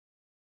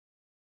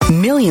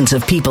Millions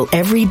of people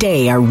every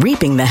day are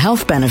reaping the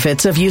health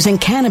benefits of using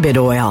cannabis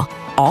oil,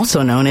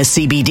 also known as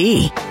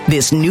CBD.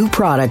 This new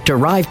product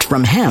derived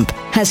from hemp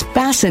has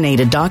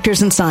fascinated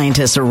doctors and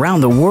scientists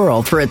around the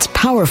world for its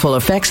powerful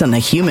effects on the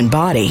human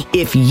body.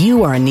 If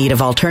you are in need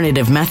of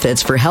alternative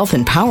methods for health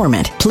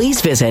empowerment, please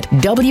visit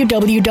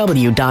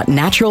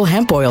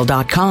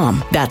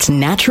www.naturalhempoil.com. That's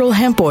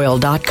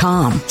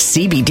naturalhempoil.com.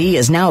 CBD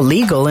is now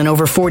legal in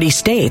over 40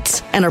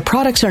 states, and our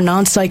products are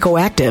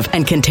non-psychoactive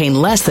and contain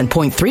less than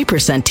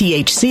 0.3%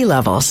 THC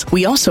levels.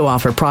 We also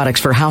offer products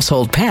for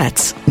household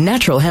pets.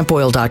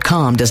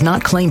 Naturalhempoil.com does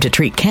not claim to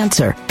treat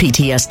cancer,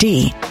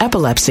 PTSD,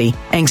 epilepsy,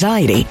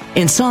 anxiety,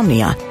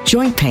 insomnia,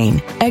 joint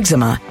pain,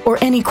 eczema, or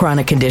any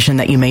chronic condition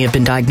that you may have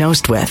been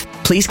diagnosed with.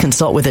 Please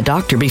consult with a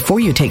doctor before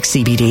you take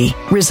CBD.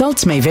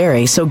 Results may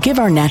vary, so give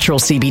our natural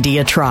CBD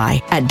a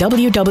try at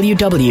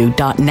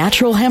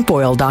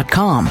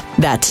www.naturalhempoil.com.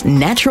 That's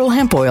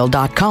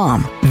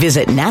naturalhempoil.com.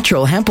 Visit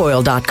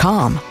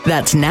naturalhempoil.com.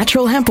 That's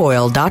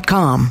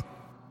naturalhempoil.com.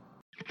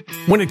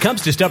 When it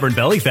comes to stubborn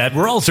belly fat,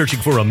 we're all searching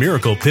for a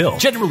miracle pill.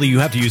 Generally, you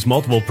have to use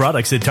multiple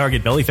products that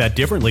target belly fat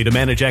differently to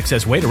manage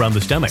excess weight around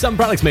the stomach. Some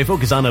products may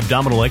focus on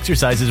abdominal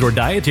exercises or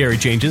dietary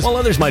changes, while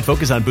others might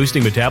focus on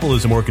boosting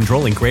metabolism or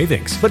controlling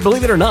cravings. But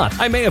believe it or not,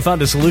 I may have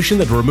found a solution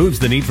that removes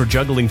the need for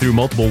juggling through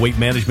multiple weight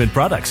management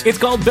products. It's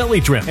called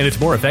Belly Trim, and it's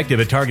more effective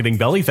at targeting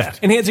belly fat,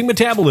 enhancing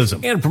metabolism,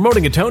 and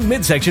promoting a toned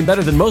midsection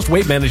better than most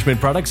weight management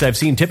products I've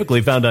seen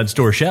typically found on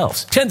store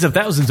shelves. Tens of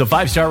thousands of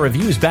 5-star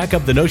reviews back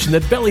up the notion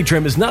that Belly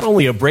Trim is not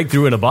only a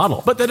breakthrough in a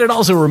bottle, but that it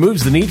also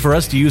removes the need for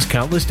us to use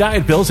countless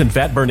diet pills and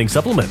fat-burning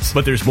supplements.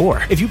 But there's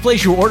more. If you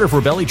place your order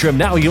for Belly Trim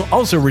now, you'll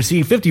also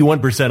receive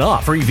 51%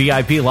 off, free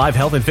VIP live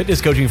health and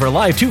fitness coaching for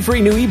life, 2 free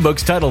new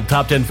ebooks titled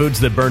Top 10 Foods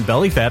That Burn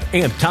Belly Fat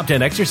and Top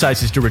 10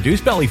 Exercises to Reduce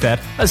Belly Fat,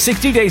 a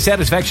 60-day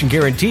satisfaction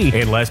guarantee,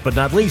 and last but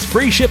not least,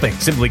 free shipping.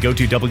 Simply go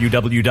to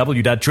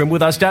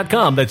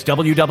www.trimwithus.com. That's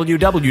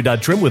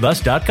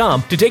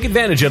www.trimwithus.com to take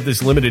advantage of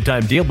this limited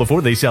time deal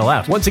before they sell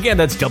out. Once again,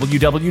 that's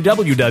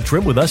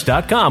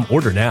www.trimwithus.com.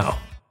 Order now.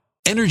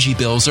 Energy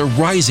bills are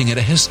rising at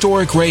a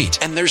historic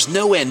rate, and there's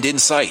no end in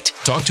sight.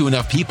 Talk to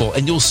enough people,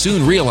 and you'll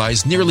soon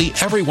realize nearly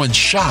everyone's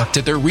shocked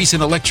at their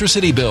recent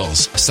electricity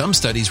bills. Some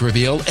studies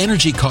reveal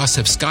energy costs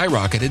have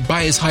skyrocketed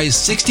by as high as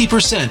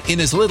 60%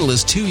 in as little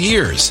as 2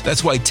 years.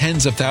 That's why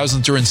tens of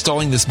thousands are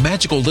installing this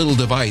magical little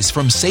device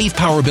from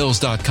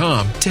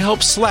SavePowerBills.com to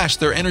help slash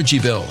their energy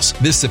bills.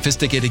 This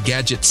sophisticated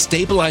gadget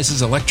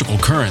stabilizes electrical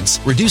currents,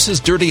 reduces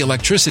dirty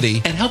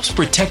electricity, and helps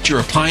protect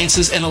your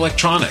appliances and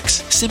electronics.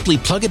 Simply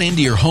plug it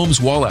into your home's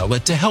wall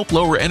outlet to help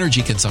lower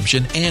energy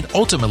consumption and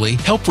ultimately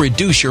help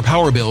reduce your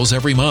power bills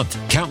every month.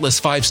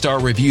 Countless 5-star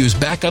reviews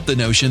back up the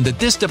notion that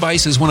this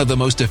device is one of the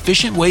most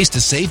efficient ways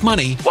to save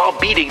money while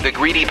beating the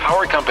greedy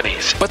power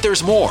companies. But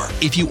there's more.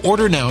 If you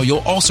order now, you'll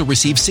also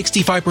receive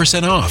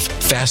 65% off,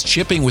 fast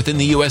shipping within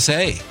the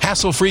USA,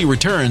 hassle-free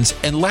returns,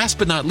 and last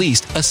but not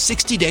least, a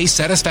 60-day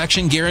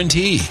satisfaction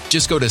guarantee.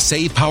 Just go to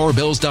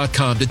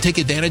SavePowerBills.com to take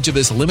advantage of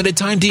this limited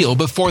time deal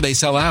before they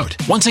sell out.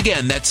 Once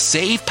again, that's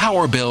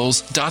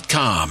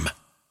SavePowerBills.com.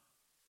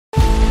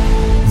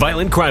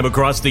 Violent crime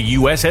across the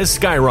U.S. has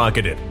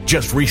skyrocketed.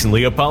 Just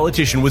recently, a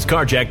politician was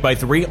carjacked by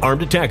 3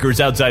 armed attackers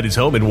outside his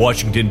home in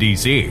Washington,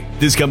 D.C.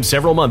 This comes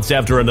several months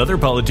after another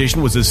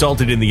politician was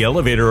assaulted in the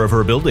elevator of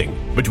her building.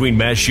 Between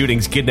mass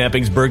shootings,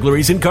 kidnappings,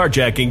 burglaries, and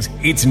carjackings,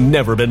 it's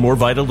never been more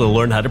vital to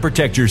learn how to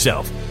protect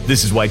yourself.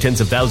 This is why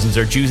tens of thousands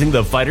are choosing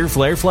the Fighter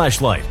Flare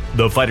flashlight.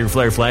 The Fighter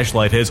Flare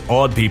flashlight has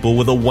awed people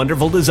with a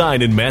wonderful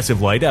design and massive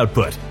light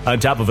output. On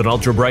top of an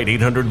ultra-bright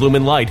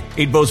 800-lumen light,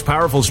 it boasts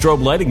powerful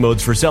strobe lighting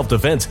modes for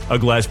self-defense, a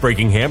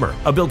glass-breaking hammer,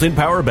 a built-in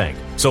power bank,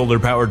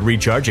 solar-powered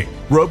recharging,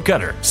 rope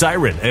cutter,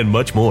 siren, and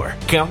much more.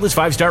 Countless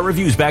 5-star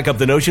reviews back up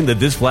the notion that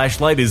this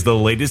flashlight is the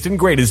latest and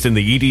greatest in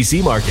the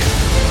EDC market.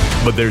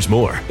 But there's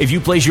more. If you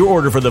place your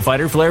order for the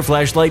Fighter Flare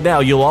flashlight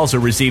now, you'll also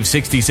receive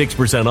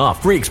 66%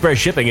 off, free express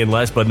shipping, and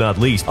last but not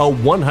least, a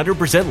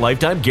 100%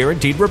 lifetime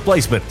guaranteed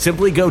replacement.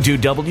 Simply go to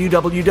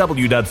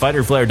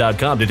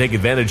www.fighterflare.com to take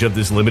advantage of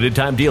this limited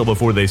time deal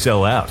before they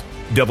sell out.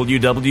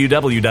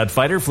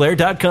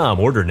 www.fighterflare.com.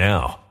 Order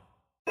now.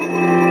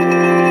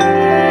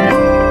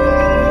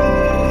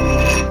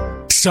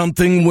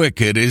 Something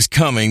wicked is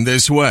coming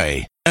this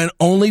way, and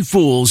only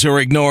fools are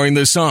ignoring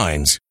the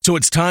signs. So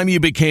it's time you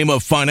became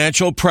a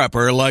financial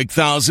prepper like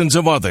thousands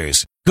of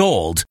others.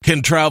 Gold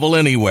can travel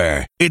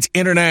anywhere. It's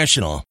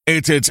international.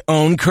 It's its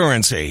own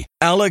currency.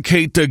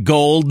 Allocate to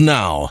gold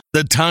now,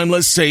 the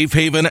timeless safe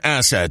haven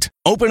asset.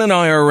 Open an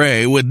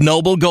IRA with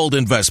Noble Gold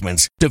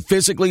Investments to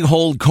physically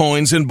hold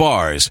coins and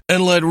bars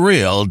and let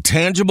real,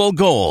 tangible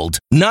gold,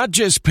 not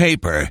just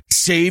paper,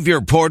 Save your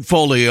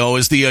portfolio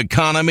as the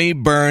economy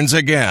burns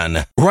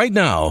again. Right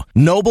now,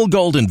 Noble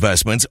Gold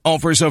Investments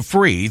offers a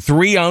free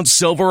 3-ounce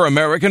silver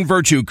American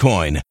Virtue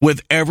coin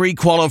with every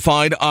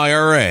qualified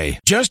IRA.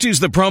 Just use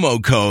the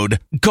promo code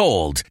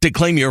GOLD to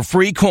claim your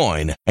free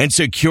coin and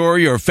secure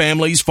your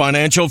family's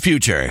financial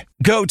future.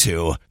 Go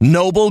to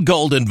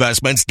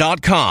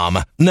noblegoldinvestments.com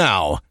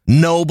now.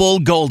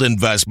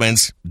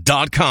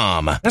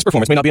 noblegoldinvestments.com. Past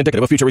performance may not be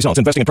indicative of future results.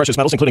 Investing in precious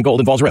metals, including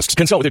gold, involves risks.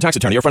 Consult with your tax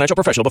attorney or financial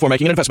professional before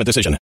making an investment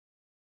decision.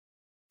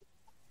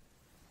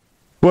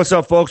 What's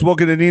up, folks?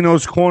 Welcome to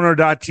Nino's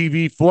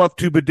Corner.tv Fluff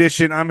Tube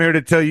Edition. I'm here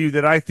to tell you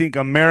that I think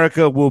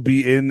America will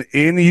be in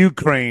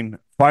Ukraine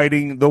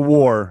fighting the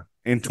war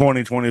in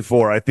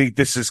 2024. I think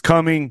this is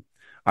coming.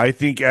 I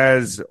think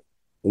as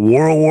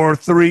World War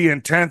III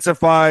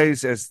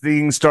intensifies, as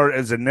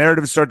the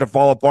narratives start to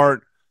fall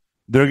apart,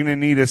 they're going to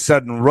need a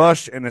sudden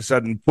rush and a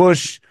sudden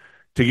push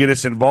to get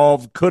us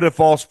involved. Could a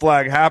false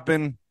flag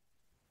happen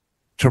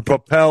to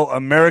propel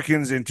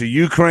Americans into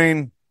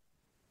Ukraine?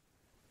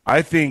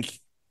 I think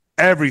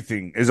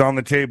everything is on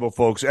the table,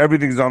 folks.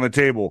 Everything's on the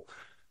table.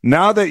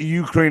 Now that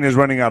Ukraine is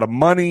running out of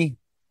money,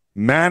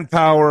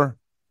 manpower,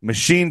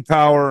 machine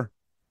power,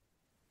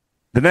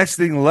 the next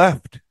thing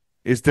left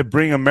is to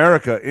bring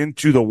America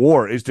into the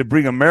war, is to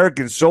bring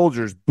American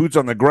soldiers, boots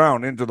on the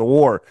ground, into the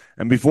war.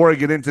 And before I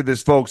get into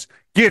this, folks,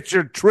 get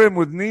your trim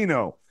with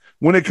Nino.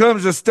 When it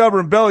comes to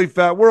stubborn belly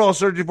fat, we're all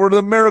searching for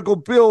the miracle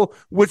pill,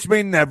 which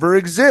may never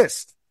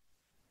exist.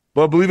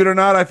 But believe it or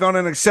not, I found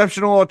an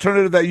exceptional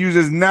alternative that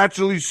uses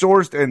naturally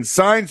sourced and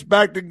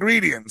science-backed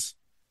ingredients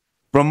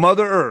from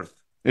Mother Earth.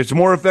 It's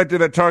more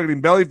effective at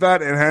targeting belly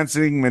fat,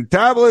 enhancing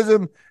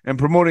metabolism, and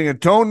promoting a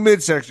toned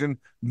midsection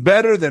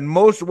better than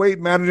most weight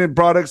management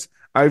products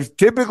I've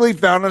typically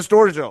found on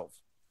store shelves.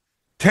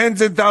 Tens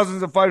and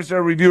thousands of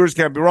 5-star reviewers,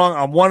 can't be wrong.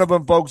 I'm one of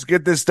them, folks.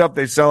 Get this stuff.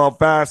 They sell out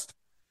fast.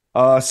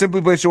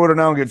 Simply place your order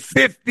now and get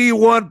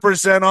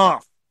 51%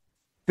 off.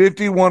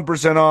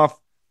 51% off.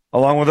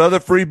 Along with other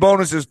free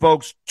bonuses,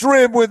 folks.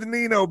 Trim with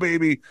Nino,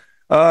 baby.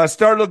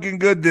 Start looking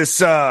good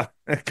this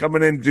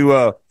coming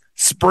into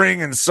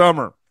spring and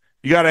summer.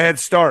 You got a head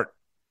start.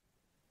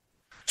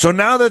 So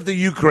now that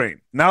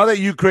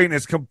Ukraine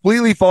is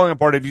completely falling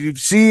apart, if you've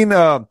seen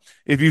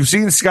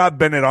Scott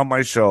Bennett on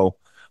my show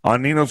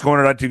on Nino's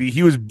Corner.tv,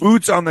 he was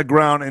boots on the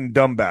ground in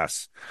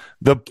Donbass.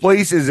 The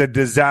place is a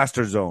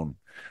disaster zone.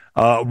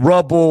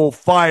 Rubble,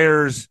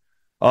 fires,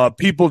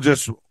 people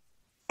just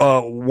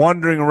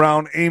wandering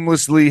around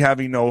aimlessly,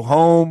 having no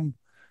home.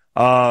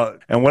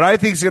 And what I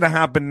think is going to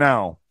happen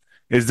now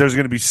is there's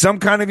going to be some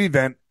kind of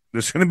event.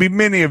 There's going to be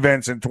many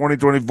events in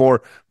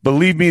 2024.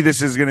 Believe me,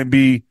 this is going to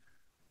be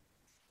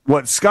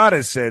what Scott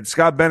has said.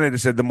 Scott Bennett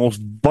has said the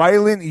most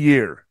violent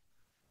year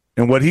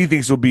and what he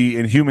thinks will be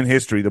in human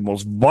history, the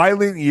most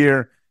violent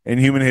year in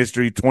human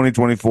history,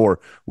 2024.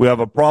 We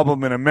have a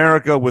problem in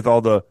America with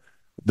all the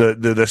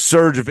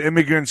surge of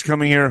immigrants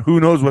coming here. Who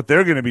knows what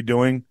they're going to be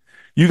doing?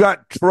 You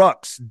got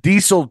trucks,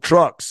 diesel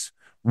trucks,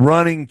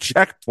 running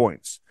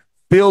checkpoints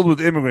filled with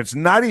immigrants,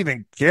 not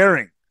even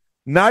caring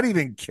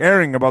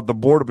about the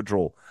Border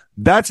Patrol.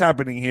 That's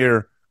happening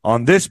here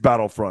on this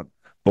battlefront.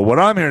 But what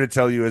I'm here to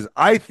tell you is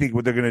I think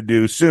what they're going to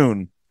do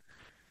soon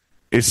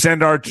is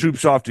send our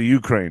troops off to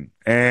Ukraine.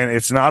 And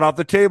it's not off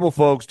the table,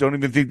 folks. Don't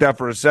even think that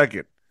for a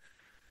second.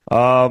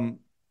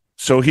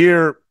 So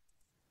here,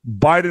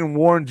 Biden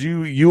warned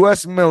you,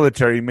 U.S.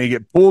 military may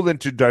get pulled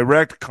into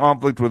direct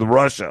conflict with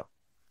Russia.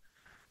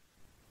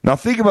 Now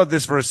think about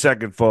this for a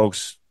second,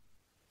 folks.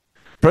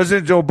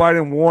 President Joe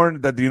Biden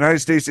warned that the United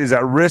States is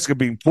at risk of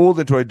being pulled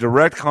into a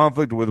direct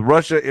conflict with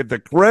Russia if the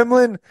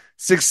Kremlin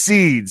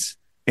succeeds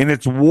in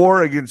its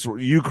war against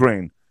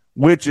Ukraine,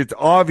 which it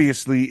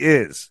obviously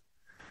is.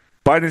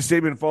 Biden's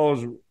statement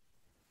follows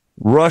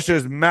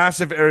Russia's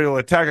massive aerial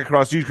attack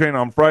across Ukraine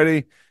on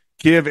Friday.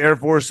 Kiev Air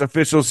Force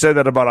officials said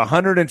that about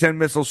 110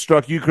 missiles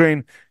struck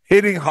Ukraine,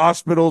 hitting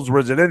hospitals,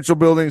 residential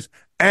buildings,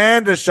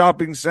 and a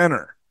shopping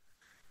center.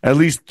 At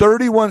least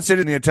 31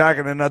 cited in the attack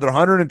and another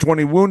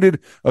 120 wounded,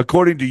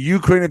 according to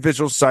Ukraine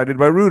officials cited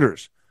by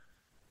Reuters.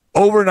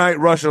 Overnight,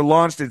 Russia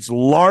launched its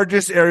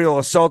largest aerial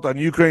assault on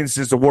Ukraine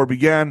since the war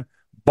began.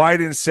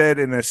 Biden said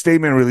in a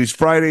statement released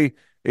Friday,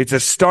 it's a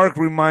stark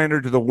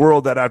reminder to the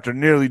world that after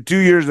nearly 2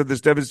 years of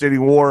this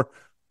devastating war,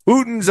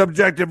 Putin's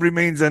objective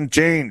remains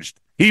unchanged.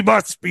 He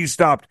must be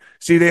stopped.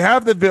 See, they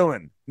have the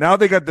villain. Now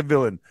they got the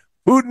villain.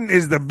 Putin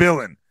is the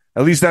villain.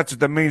 At least that's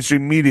what the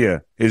mainstream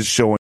media is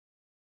showing.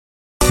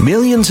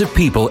 Millions of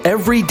people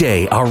every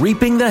day are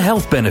reaping the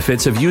health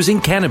benefits of using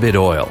cannabis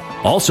oil,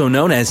 also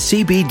known as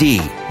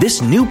CBD.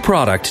 This new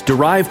product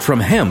derived from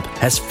hemp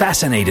has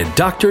fascinated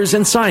doctors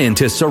and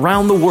scientists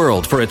around the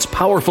world for its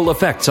powerful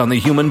effects on the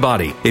human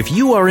body. If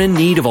you are in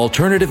need of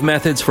alternative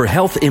methods for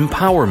health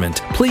empowerment,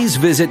 please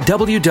visit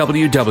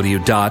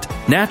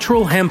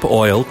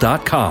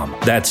www.naturalhempoil.com.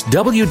 That's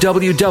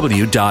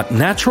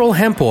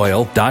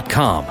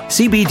www.naturalhempoil.com.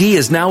 CBD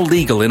is now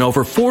legal in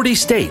over 40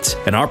 states,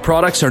 and our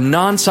products are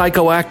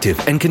non-psychoactive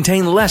psychoactive and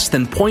contain less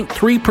than 0.3%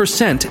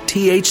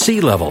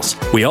 THC levels.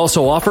 We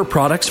also offer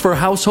products for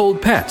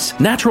household pets.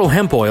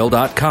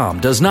 NaturalHempOil.com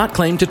does not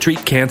claim to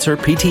treat cancer,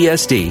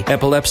 PTSD,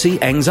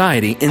 epilepsy,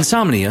 anxiety,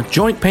 insomnia,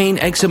 joint pain,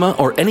 eczema,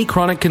 or any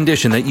chronic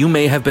condition that you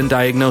may have been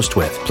diagnosed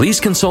with. Please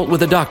consult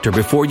with a doctor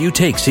before you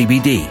take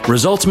CBD.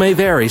 Results may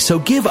vary, so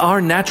give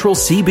our natural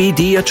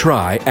CBD a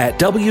try at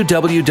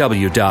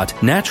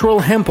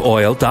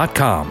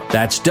www.naturalhempoil.com.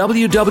 That's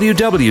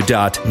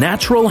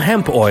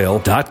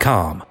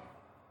www.naturalhempoil.com.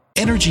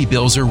 Energy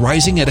bills are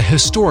rising at a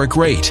historic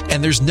rate,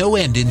 and there's no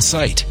end in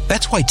sight.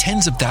 That's why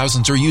tens of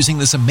thousands are using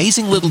this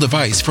amazing little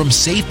device from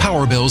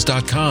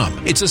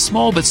SavePowerBills.com. It's a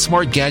small but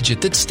smart gadget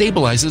that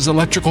stabilizes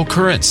electrical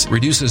currents,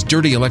 reduces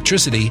dirty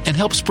electricity, and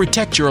helps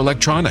protect your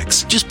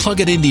electronics. Just plug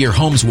it into your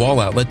home's wall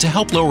outlet to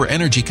help lower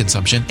energy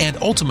consumption and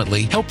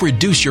ultimately help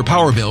reduce your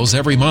power bills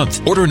every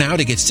month. Order now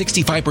to get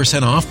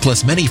 65% off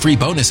plus many free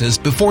bonuses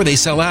before they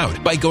sell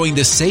out by going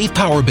to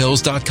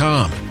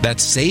SavePowerBills.com.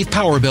 That's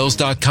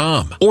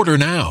SavePowerBills.com. Order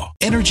now.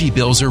 Energy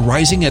bills are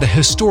rising at a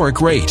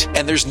historic rate,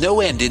 and there's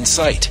no end in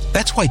sight.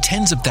 That's why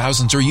tens of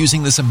thousands are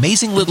using this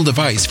amazing little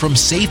device from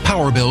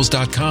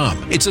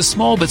SavePowerBills.com. It's a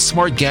small but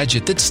smart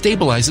gadget that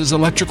stabilizes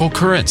electrical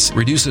currents,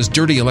 reduces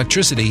dirty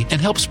electricity, and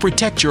helps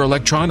protect your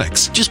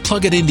electronics. Just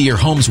plug it into your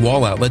home's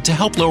wall outlet to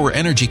help lower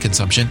energy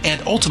consumption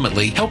and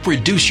ultimately help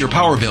reduce your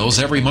power bills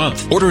every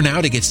month. Order now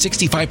to get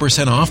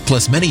 65% off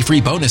plus many free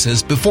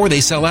bonuses before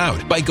they sell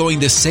out by going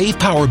to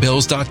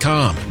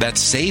SavePowerBills.com.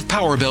 That's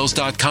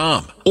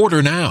SavePowerBills.com.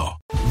 Order now.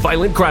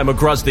 Violent crime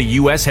across the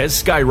U.S.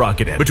 has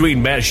skyrocketed.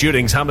 Between mass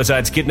shootings,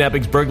 homicides,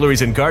 kidnappings,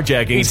 burglaries, and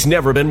carjackings, it's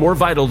never been more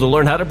vital to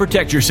learn how to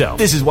protect yourself.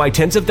 This is why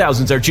tens of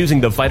thousands are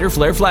choosing the Fighter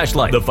Flare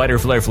flashlight. The Fighter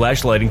Flare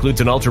flashlight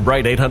includes an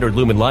ultra-bright 800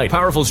 lumen light,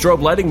 powerful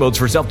strobe lighting modes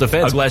for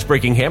self-defense, a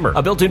glass-breaking hammer,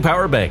 a built-in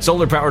power bank,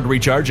 solar-powered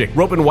recharging,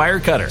 rope and wire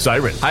cutter,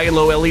 siren, high and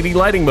low LED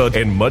lighting mode,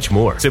 and much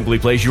more. Simply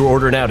place your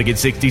order now to get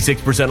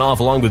 66%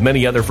 off along with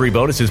many other free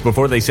bonuses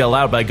before they sell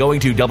out by going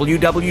to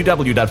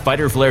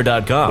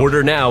www.fighterflare.com.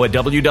 Order now at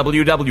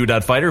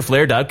www.fighterflare.com.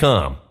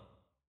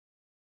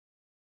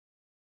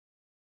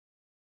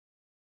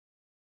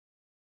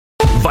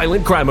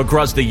 Violent crime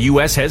across the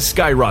U.S. has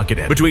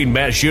skyrocketed. Between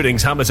mass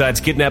shootings, homicides,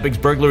 kidnappings,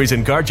 burglaries,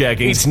 and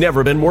carjackings, it's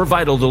never been more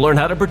vital to learn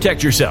how to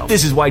protect yourself.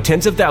 This is why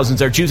tens of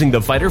thousands are choosing the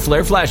Fighter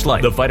Flare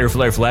flashlight. The Fighter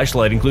Flare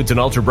flashlight includes an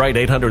ultra-bright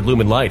 800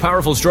 lumen light,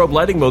 powerful strobe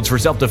lighting modes for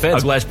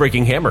self-defense, a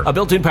glass-breaking hammer, a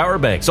built-in power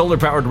bank,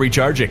 solar-powered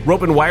recharging,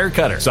 rope and wire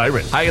cutter,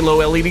 siren, high and low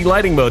LED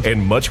lighting mode,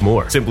 and much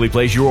more. Simply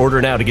place your order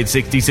now to get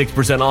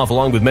 66% off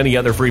along with many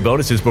other free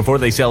bonuses before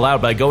they sell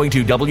out by going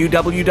to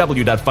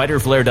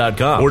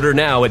www.fighterflare.com. Order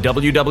now at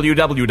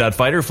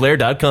www.fighterflare.com.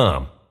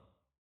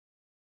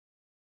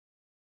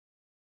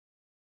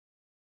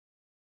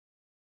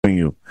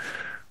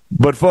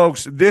 But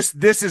folks, this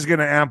is going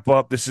to amp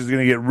up. This is going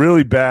to get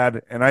really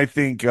bad, and I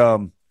think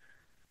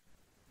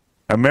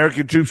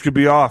American troops could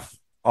be off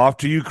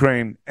to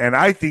Ukraine, and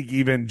I think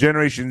even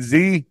Generation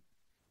Z,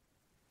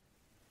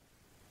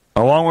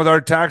 along with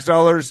our tax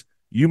dollars,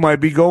 you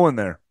might be going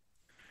there.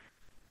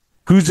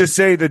 Who's to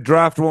say the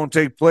draft won't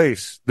take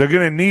place? They're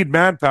going to need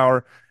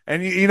manpower.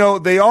 And, you know,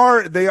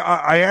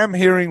 I am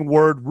hearing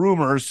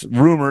rumors.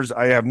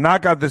 I have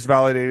not got this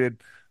validated,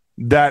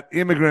 that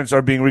immigrants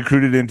are being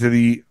recruited into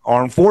the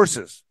armed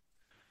forces.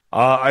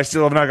 I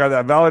still have not got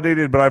that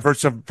validated, but I've heard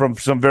from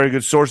some very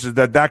good sources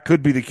that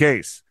could be the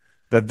case,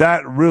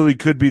 that really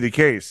could be the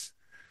case.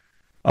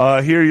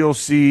 Here you'll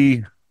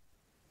see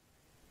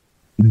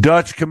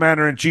Dutch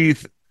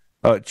Commander-in-Chief,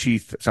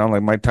 sound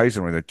like Mike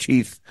Tyson with a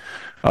chief.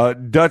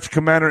 Dutch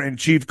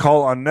Commander-in-Chief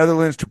call on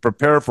Netherlands to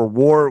prepare for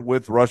war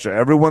with Russia.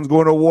 Everyone's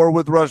going to war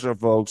with Russia,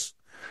 folks.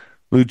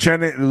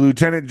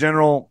 Lieutenant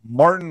General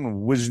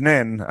Martin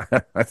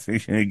Wisnen, I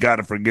think you got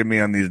to forgive me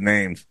on these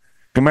names,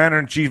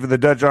 Commander-in-Chief of the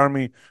Dutch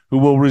Army, who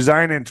will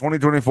resign in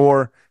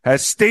 2024,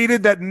 has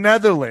stated that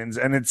Netherlands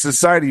and its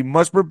society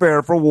must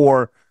prepare for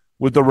war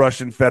with the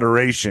Russian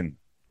Federation.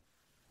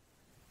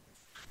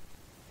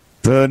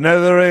 The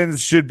Netherlands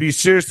should be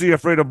seriously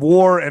afraid of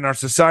war, and our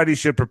society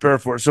should prepare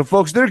for it. So,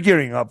 folks, they're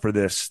gearing up for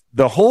this.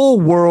 The whole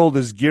world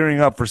is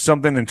gearing up for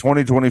something in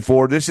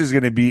 2024. This is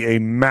going to be a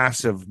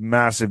massive,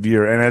 massive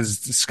year. And as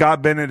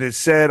Scott Bennett has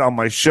said on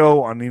my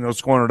show on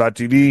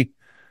Nino'sCorner.tv,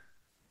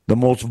 the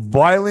most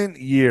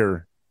violent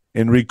year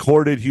in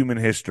recorded human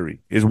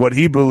history is what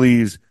he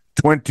believes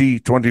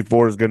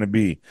 2024 is going to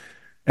be.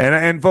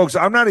 And folks,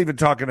 I'm not even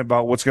talking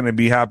about what's going to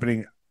be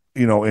happening,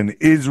 in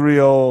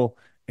Israel,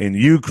 in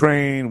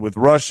Ukraine, with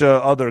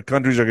Russia. Other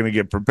countries are going to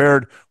get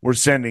prepared. We're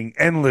sending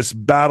endless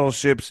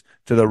battleships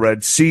to the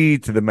Red Sea,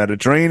 to the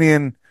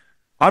Mediterranean.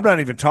 I'm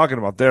not even talking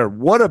about there.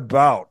 What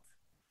about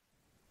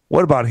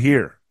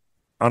here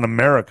on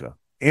America,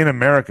 in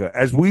America,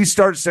 as we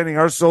start sending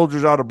our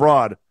soldiers out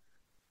abroad,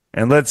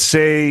 and let's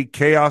say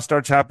chaos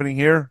starts happening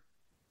here,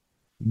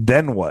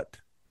 then what?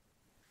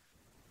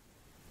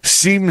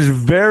 Seems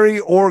very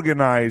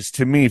organized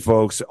to me,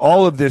 folks.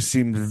 All of this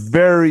seems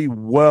very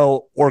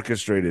well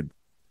orchestrated.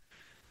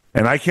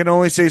 And I can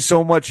only say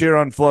so much here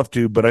on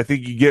FluffTube, but I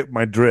think you get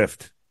my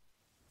drift.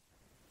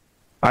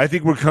 I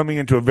think we're coming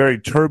into a very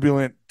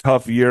turbulent,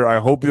 tough year. I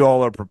hope you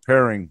all are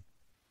preparing.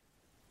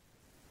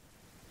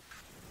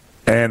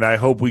 And I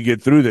hope we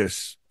get through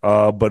this.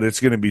 But it's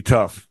going to be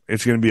tough.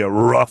 It's going to be a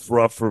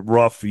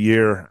rough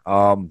year.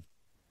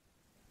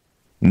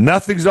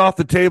 Nothing's off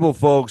the table,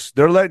 folks.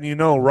 They're letting you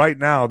know right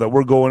now that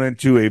we're going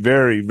into a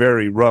very,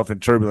 very rough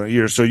and turbulent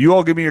year. So you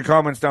all give me your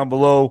comments down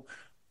below.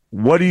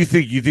 What do you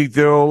think? You think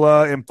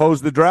they'll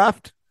impose the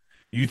draft?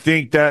 You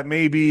think that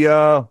maybe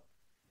they're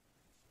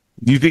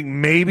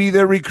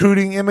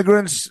recruiting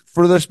immigrants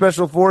for the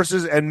special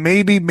forces and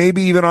maybe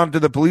even onto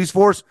the police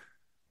force?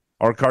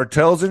 Are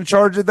cartels in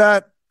charge of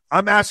that?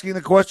 I'm asking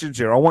the questions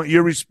here. I want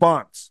your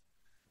response.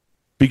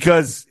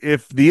 Because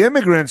if the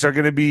immigrants are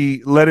going to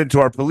be let into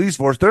our police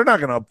force, they're not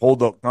going to uphold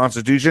the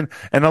Constitution.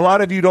 And a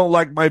lot of you don't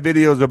like my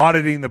videos of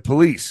auditing the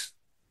police.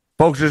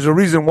 Folks, there's a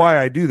reason why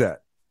I do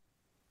that.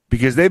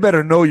 Because they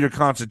better know your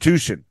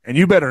Constitution. And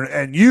you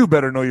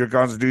better know your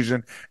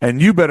Constitution. And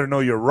you better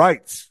know your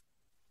rights.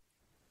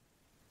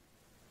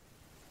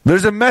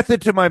 There's a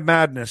method to my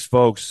madness,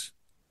 folks.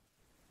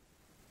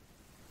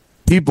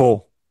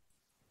 People,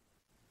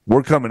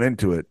 we're coming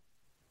into it.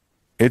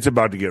 It's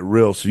about to get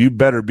real, so you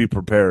better be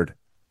prepared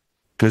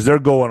because they're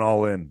going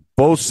all in.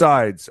 Both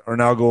sides are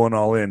now going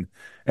all in,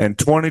 and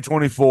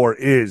 2024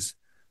 is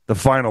the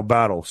final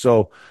battle.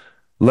 So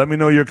let me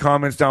know your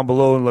comments down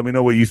below and let me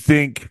know what you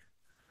think.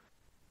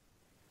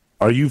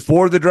 Are you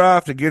for the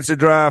draft, against the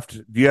draft?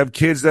 Do you have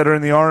kids that are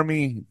in the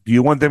Army? Do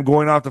you want them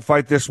going out to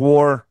fight this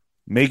war?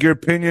 Make your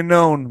opinion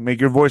known.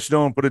 Make your voice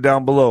known. Put it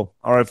down below.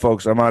 All right,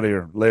 folks, I'm out of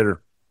here.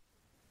 Later.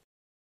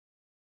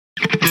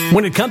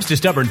 When it comes to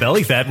stubborn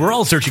belly fat, we're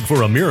all searching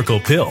for a miracle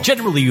pill.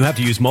 Generally, you have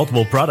to use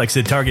multiple products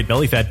that target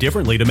belly fat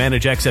differently to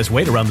manage excess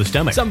weight around the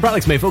stomach. Some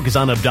products may focus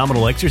on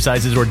abdominal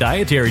exercises or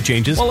dietary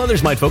changes, while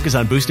others might focus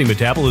on boosting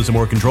metabolism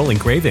or controlling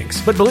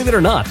cravings. But believe it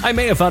or not, I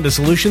may have found a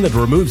solution that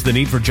removes the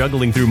need for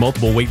juggling through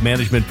multiple weight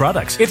management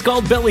products. It's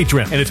called Belly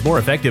Trim, and it's more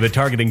effective at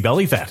targeting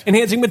belly fat,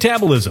 enhancing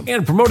metabolism,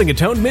 and promoting a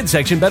toned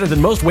midsection better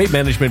than most weight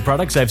management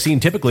products I've seen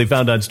typically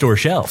found on store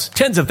shelves.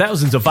 Tens of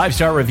thousands of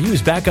 5-star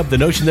reviews back up the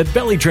notion that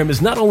Belly Trim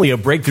is not only a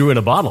breakthrough in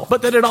a bottle,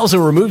 but that it also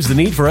removes the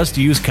need for us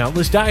to use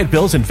countless diet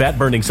pills and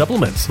fat-burning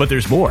supplements. But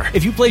there's more.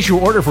 If you place your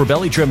order for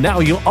Belly Trim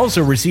now, you'll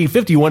also receive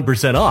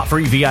 51% off,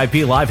 free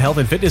VIP live health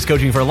and fitness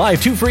coaching for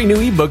life, 2 free new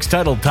ebooks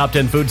titled Top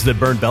 10 Foods That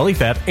Burn Belly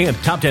Fat and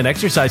Top 10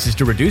 Exercises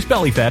to Reduce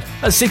Belly Fat,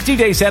 a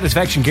 60-day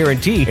satisfaction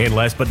guarantee, and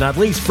last but not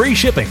least, free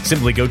shipping.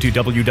 Simply go to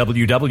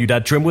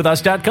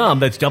www.trimwithus.com.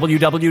 That's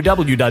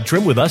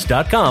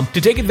www.trimwithus.com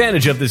to take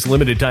advantage of this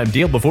limited time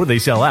deal before they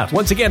sell out.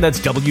 Once again, that's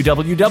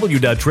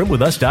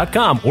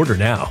www.trimwithus.com. Order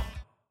now.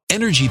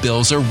 Energy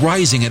bills are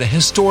rising at a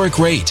historic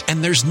rate,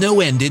 and there's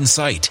no end in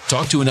sight.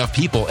 Talk to enough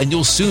people, and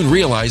you'll soon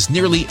realize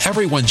nearly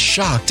everyone's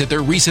shocked at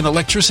their recent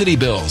electricity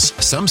bills.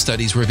 Some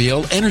studies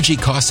reveal energy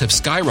costs have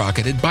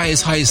skyrocketed by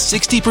as high as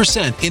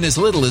 60% in as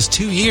little as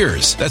 2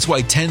 years. That's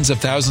why tens of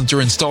thousands are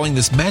installing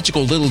this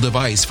magical little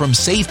device from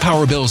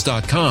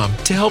SavePowerBills.com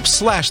to help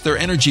slash their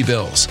energy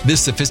bills.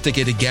 This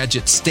sophisticated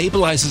gadget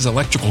stabilizes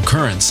electrical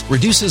currents,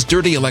 reduces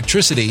dirty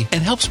electricity,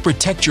 and helps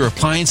protect your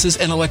appliances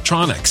and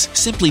electronics.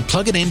 Simply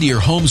plug it into your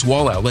home's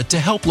wall outlet to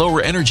help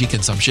lower energy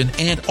consumption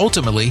and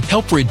ultimately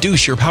help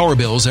reduce your power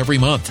bills every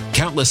month.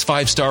 Countless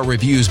 5-star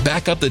reviews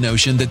back up the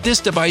notion that this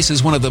device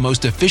is one of the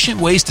most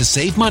efficient ways to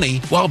save money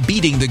while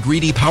beating the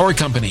greedy power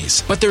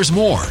companies. But there's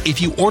more.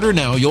 If you order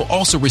now, you'll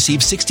also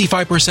receive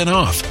 65%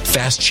 off,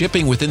 fast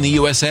shipping within the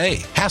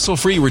USA,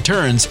 hassle-free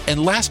returns,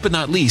 and last but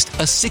not least,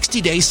 a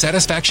 60-day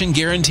satisfaction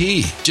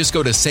guarantee. Just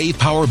go to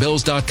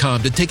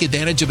SavePowerBills.com to take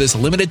advantage of this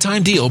limited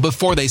time deal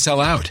before they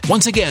sell out.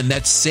 Once again,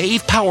 that's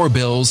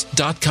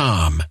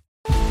SavePowerBills.com.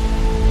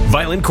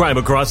 Violent crime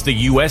across the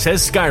U.S.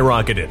 has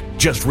skyrocketed.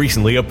 Just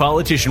recently, a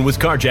politician was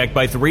carjacked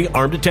by 3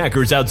 armed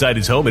attackers outside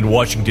his home in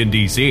Washington,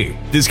 D.C.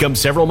 This comes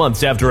several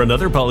months after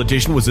another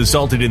politician was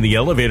assaulted in the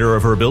elevator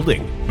of her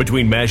building.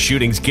 Between mass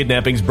shootings,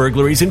 kidnappings,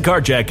 burglaries, and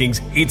carjackings,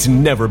 it's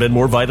never been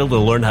more vital to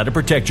learn how to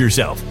protect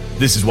yourself.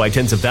 This is why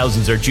tens of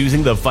thousands are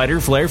choosing the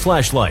Fighter Flare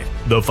flashlight.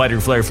 The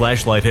Fighter Flare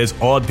flashlight has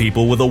awed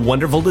people with a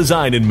wonderful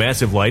design and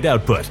massive light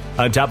output.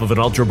 On top of an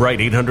ultra-bright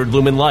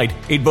 800-lumen light,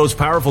 it boasts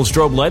powerful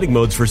strobe lighting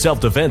modes for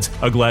self-defense,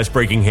 a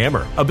glass-breaking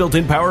hammer, a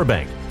built-in power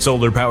bank,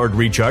 solar-powered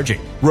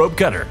recharging, rope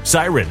cutter,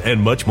 siren, and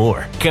much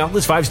more.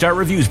 Countless 5-star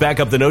reviews back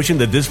up the notion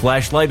that this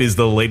flashlight is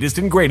the latest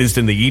and greatest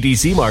in the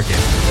EDC market.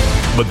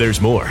 But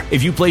there's more.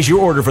 If you place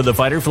your order for the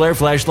Fighter Flare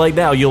flashlight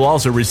now, you'll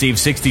also receive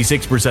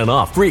 66%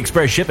 off, free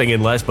express shipping,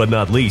 and last but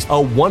not least, a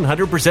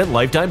 100%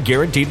 lifetime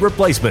guaranteed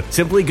replacement.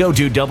 Simply go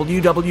to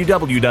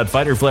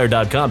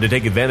www.fighterflare.com to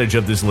take advantage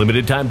of this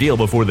limited time deal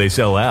before they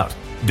sell out.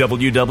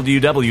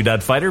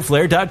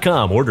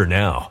 www.fighterflare.com. Order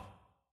now.